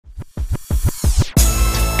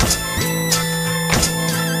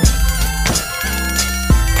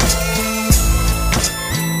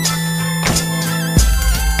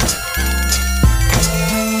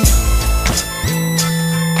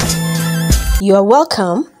You are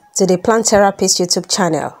welcome to the Plant Therapist YouTube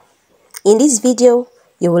channel. In this video,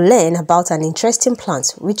 you will learn about an interesting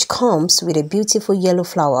plant which comes with a beautiful yellow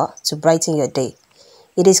flower to brighten your day.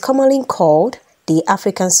 It is commonly called the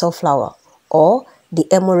African sunflower or the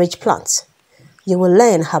hemorrhage plant. You will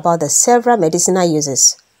learn about the several medicinal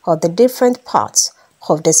uses of the different parts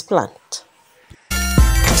of this plant.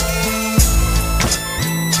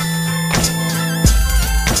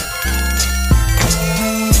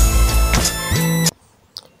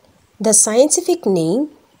 The scientific name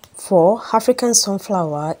for African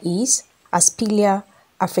sunflower is Aspelia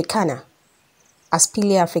africana.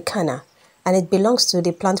 Aspelia africana, and it belongs to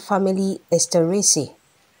the plant family Asteraceae.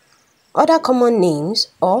 Other common names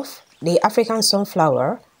of the African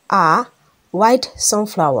sunflower are white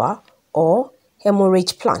sunflower or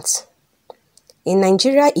hemorrhage plant. In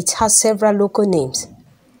Nigeria, it has several local names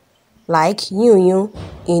like Yunyu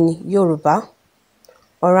in Yoruba,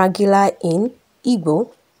 Oragila in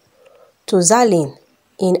Igbo, Tozalin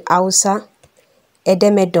in Hausa,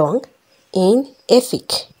 Edemedong in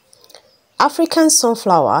Efik. African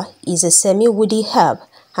sunflower is a semi-woody herb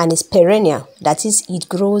and is perennial, that is, it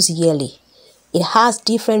grows yearly. It has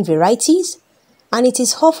different varieties and it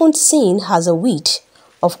is often seen as a weed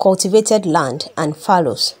of cultivated land and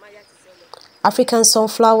fallows. African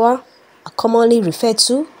sunflower are commonly referred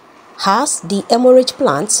to as the hemorrhage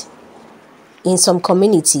plant in some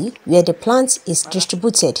community where the plant is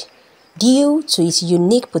distributed due to its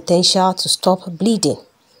unique potential to stop bleeding.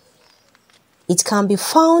 It can be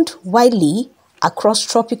found widely across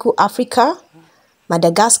tropical Africa,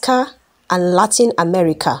 Madagascar, and Latin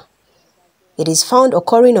America. It is found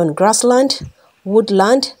occurring on grassland,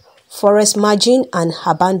 woodland, forest margin, and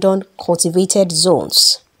abandoned cultivated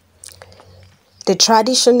zones. The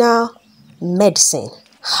traditional medicine.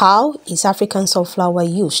 How is African sunflower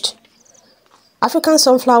used? African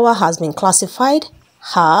sunflower has been classified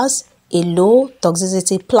as a low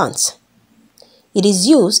toxicity plant. It is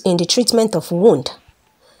used in the treatment of wound.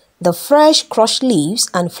 The fresh crushed leaves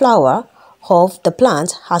and flower of the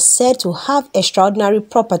plant are said to have extraordinary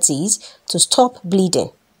properties to stop bleeding.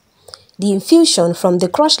 The infusion from the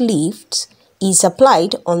crushed leaves is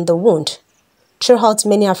applied on the wound throughout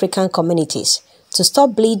many African communities to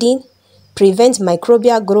stop bleeding, prevent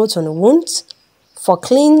microbial growth on wounds, for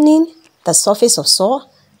cleaning the surface of sore,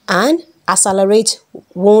 and accelerate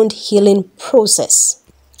wound healing process.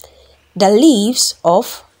 The leaves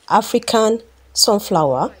of African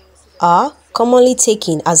sunflower are commonly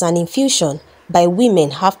taken as an infusion by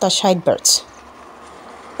women after childbirth.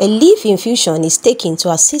 A leaf infusion is taken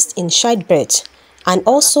to assist in childbirth and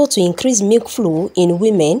also to increase milk flow in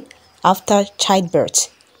women after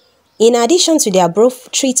childbirth. In addition to the above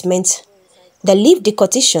treatment, the leaf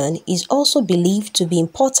decoction is also believed to be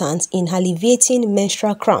important in alleviating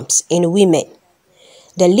menstrual cramps in women.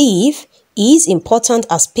 The leaf is important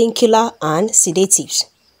as painkiller and sedatives.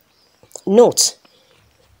 Note: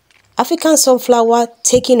 African sunflower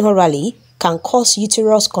taken orally can cause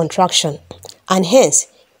uterus contraction, and hence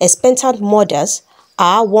expectant mothers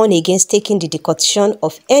are warned against taking the decoction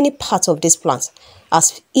of any part of this plant,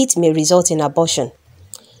 as it may result in abortion.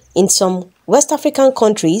 In some West African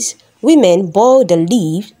countries, women boil the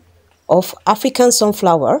leaf of African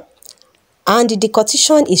sunflower and the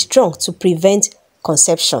decoction is drunk to prevent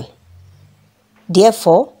conception.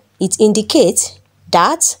 Therefore, it indicates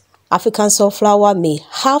that African sunflower may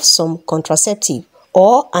have some contraceptive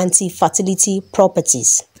or anti-fertility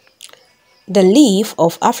properties. The leaf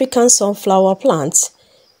of African sunflower plant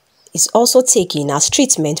is also taken as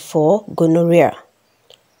treatment for gonorrhea.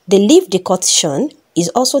 The leaf decoction is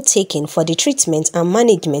also taken for the treatment and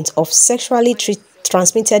management of sexually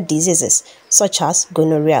transmitted diseases such as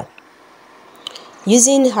gonorrhea.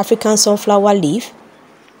 Using African sunflower leaf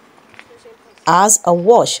as a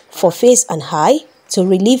wash for face and eye to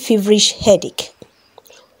relieve feverish headache.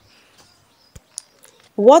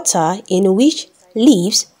 Water in which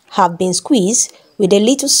leaves have been squeezed with a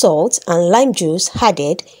little salt and lime juice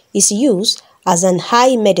added is used as an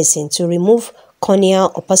eye medicine to remove corneal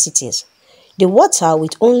opacities. The water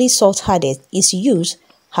with only salt added is used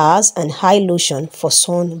as an eye lotion for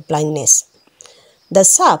sun blindness. The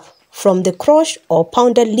sap from the crushed or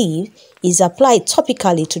pounded leaf is applied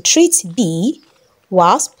topically to treat bee,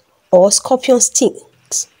 wasp, or scorpion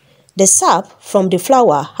stings. The sap from the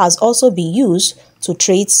flower has also been used to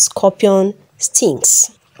treat scorpion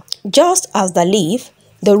stings. Just as the leaf,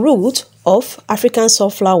 the root of African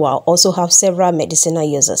sunflower also have several medicinal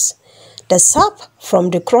uses. The sap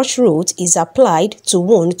from the crushed root is applied to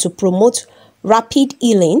wound to promote rapid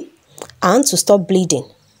healing and to stop bleeding.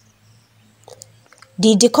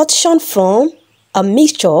 The decoction from A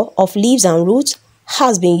mixture of leaves and roots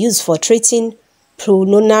has been used for treating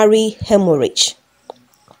pulmonary hemorrhage.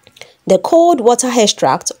 The cold water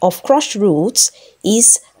extract of crushed roots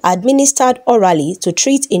is administered orally to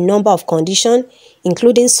treat a number of conditions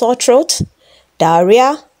including sore throat,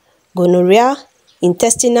 diarrhea, gonorrhea,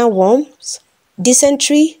 intestinal worms,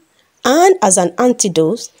 dysentery, and as an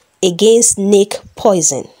antidote against snake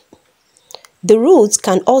poison. The roots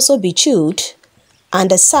can also be chewed and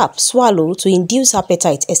the sap swallowed to induce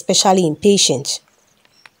appetite, especially in patients.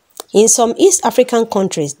 In some East African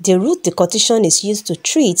countries, the root decoction is used to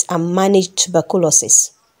treat and manage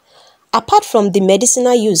tuberculosis. Apart from the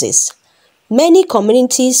medicinal uses, many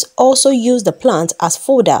communities also use the plant as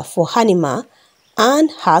fodder for animals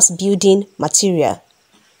and as building material.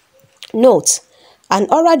 Note: an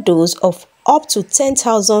oral dose of up to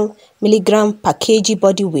 10,000 mg per kg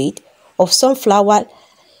body weight of sunflower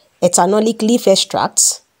ethanolic leaf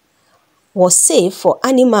extracts was safe for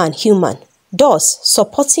animal and human, thus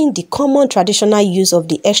supporting the common traditional use of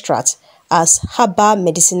the extract as herbal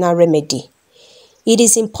medicinal remedy. It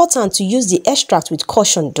is important to use the extract with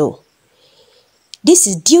caution though. This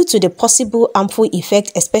is due to the possible harmful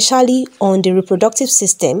effect, especially on the reproductive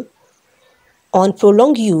system, on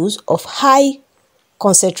prolonged use of high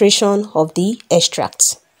concentration of the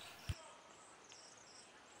extract.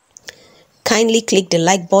 Kindly click the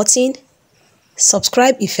like button,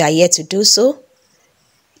 subscribe if you are yet to do so,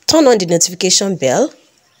 turn on the notification bell,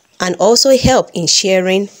 and also help in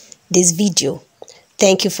sharing this video.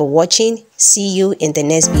 Thank you for watching. See you in the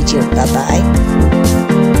next video. Bye bye.